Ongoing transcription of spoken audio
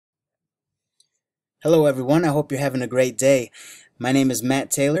Hello everyone, I hope you're having a great day. My name is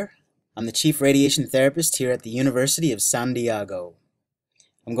Matt Taylor. I'm the Chief Radiation Therapist here at the University of San Diego.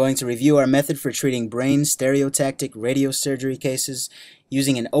 I'm going to review our method for treating brain stereotactic radiosurgery cases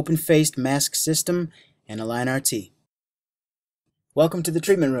using an open-faced mask system and AlignRT. Welcome to the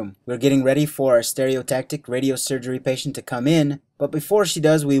treatment room. We're getting ready for our stereotactic radiosurgery patient to come in, but before she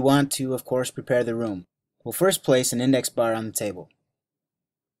does, we want to, of course, prepare the room. We'll first place an index bar on the table.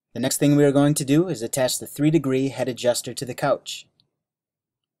 The next thing we are going to do is attach the 3-degree head adjuster to the couch.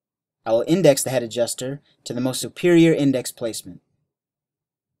 I will index the head adjuster to the most superior index placement.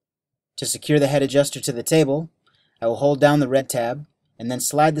 To secure the head adjuster to the table, I will hold down the red tab and then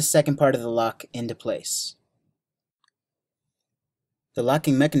slide the second part of the lock into place. The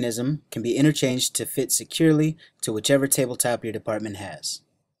locking mechanism can be interchanged to fit securely to whichever tabletop your department has.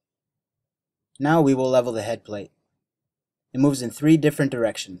 Now we will level the head plate. It moves in 3 different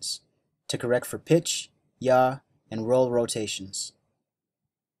directions, to correct for pitch, yaw, and roll rotations.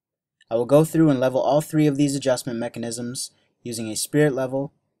 I will go through and level all 3 of these adjustment mechanisms using a spirit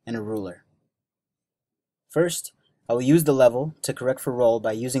level and a ruler. First, I will use the level to correct for roll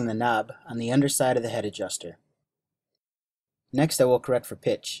by using the knob on the underside of the head adjuster. Next, I will correct for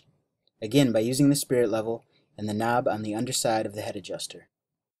pitch, again by using the spirit level and the knob on the underside of the head adjuster.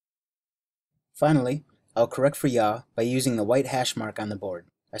 Finally, I'll correct for yaw by using the white hash mark on the board.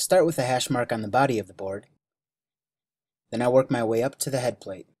 I start with the hash mark on the body of the board, then I work my way up to the head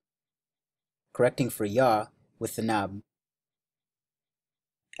plate, correcting for yaw with the knob.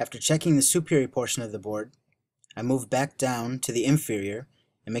 After checking the superior portion of the board, I move back down to the inferior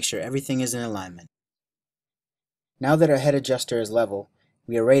and make sure everything is in alignment. Now that our head adjuster is level,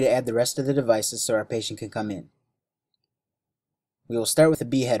 we are ready to add the rest of the devices so our patient can come in. We will start with a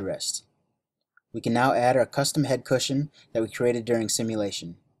B headrest. We can now add our custom head cushion that we created during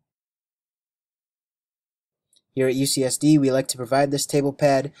simulation. Here at UCSD, we like to provide this table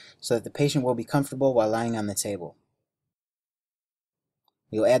pad so that the patient will be comfortable while lying on the table.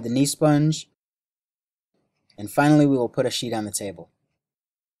 We will add the knee sponge, and finally we will put a sheet on the table.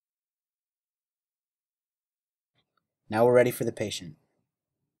 Now we're ready for the patient.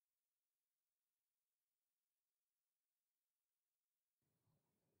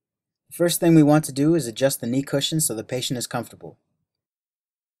 The first thing we want to do is adjust the knee cushion so the patient is comfortable.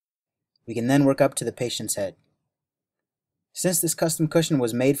 We can then work up to the patient's head. Since this custom cushion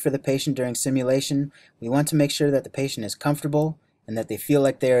was made for the patient during simulation, we want to make sure that the patient is comfortable and that they feel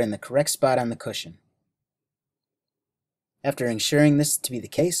like they are in the correct spot on the cushion. After ensuring this to be the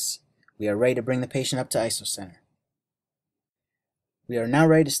case, we are ready to bring the patient up to isocenter. We are now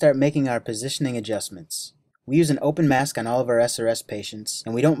ready to start making our positioning adjustments. We use an open mask on all of our SRS patients,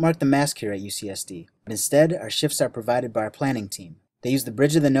 and we don't mark the mask here at UCSD, but instead our shifts are provided by our planning team. They use the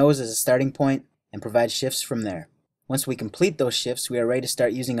bridge of the nose as a starting point and provide shifts from there. Once we complete those shifts, we are ready to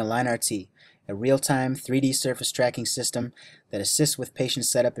start using AlignRT, a real-time 3D surface tracking system that assists with patient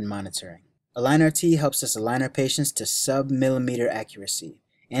setup and monitoring. AlignRT helps us align our patients to sub-millimeter accuracy,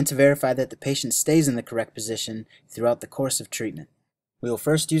 and to verify that the patient stays in the correct position throughout the course of treatment. We will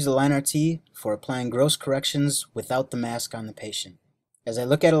first use AlignRT for applying gross corrections without the mask on the patient. As I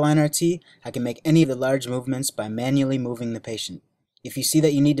look at AlignRT, I can make any of the large movements by manually moving the patient. If you see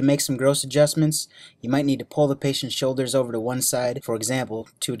that you need to make some gross adjustments, you might need to pull the patient's shoulders over to one side, for example,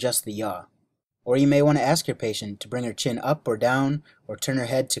 to adjust the yaw. Or you may want to ask your patient to bring her chin up or down, or turn her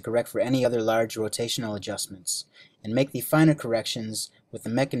head to correct for any other large rotational adjustments, and make the finer corrections with the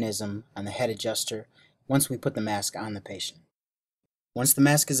mechanism on the head adjuster once we put the mask on the patient. Once the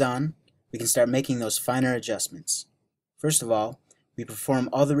mask is on, we can start making those finer adjustments. First of all, we perform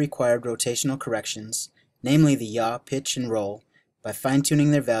all the required rotational corrections, namely the yaw, pitch, and roll, by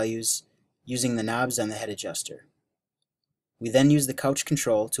fine-tuning their values using the knobs on the head adjuster. We then use the couch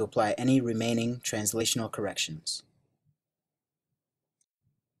control to apply any remaining translational corrections.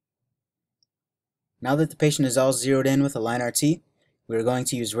 Now that the patient is all zeroed in with AlignRT, we are going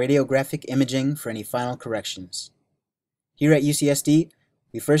to use radiographic imaging for any final corrections. Here at UCSD,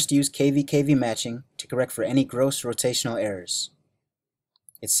 we first use kV-kV matching to correct for any gross rotational errors.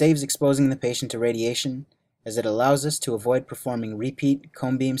 It saves exposing the patient to radiation, as it allows us to avoid performing repeat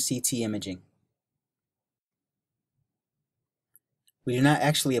cone beam CT imaging. We do not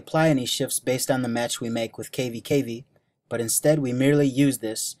actually apply any shifts based on the match we make with kV-kV, but instead we merely use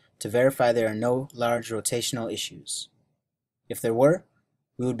this to verify there are no large rotational issues. If there were,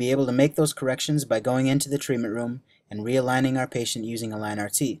 we would be able to make those corrections by going into the treatment room and realigning our patient using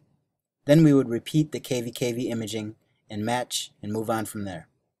AlignRT. Then we would repeat the kV-kV imaging and match and move on from there.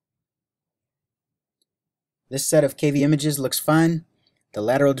 This set of KV images looks fine, The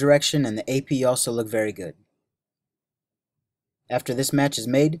lateral direction and the AP also look very good. After this match is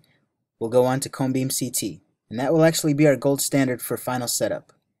made, we'll go on to cone beam CT, and that will actually be our gold standard for final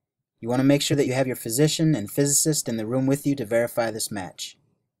setup. You want to make sure that you have your physician and physicist in the room with you to verify this match.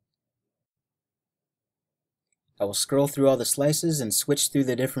 I will scroll through all the slices and switch through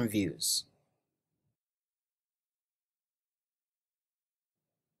the different views.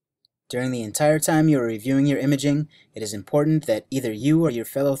 During the entire time you are reviewing your imaging, it is important that either you or your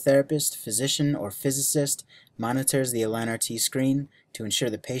fellow therapist, physician, or physicist monitors the AlignRT screen to ensure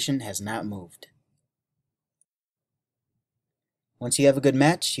the patient has not moved. Once you have a good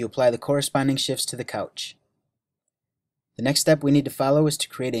match, you apply the corresponding shifts to the couch. The next step we need to follow is to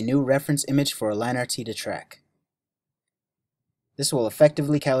create a new reference image for AlignRT to track. This will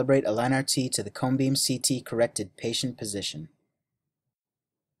effectively calibrate AlignRT to the cone beam CT corrected patient position.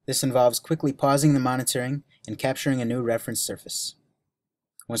 This involves quickly pausing the monitoring and capturing a new reference surface.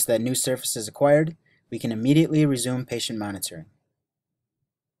 Once that new surface is acquired, we can immediately resume patient monitoring.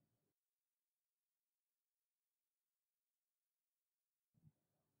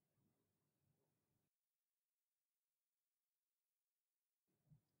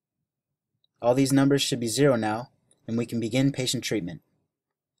 All these numbers should be 0 now, and we can begin patient treatment.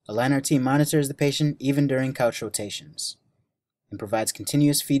 AlignRT monitors the patient even during couch rotations, and provides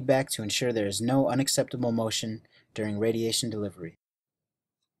continuous feedback to ensure there is no unacceptable motion during radiation delivery.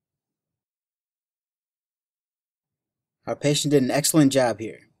 Our patient did an excellent job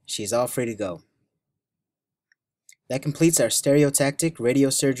here. She is all free to go. That completes our stereotactic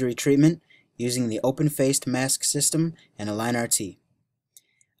radiosurgery treatment using the open-faced mask system and AlignRT.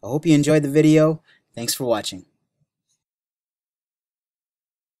 I hope you enjoyed the video. Thanks for watching.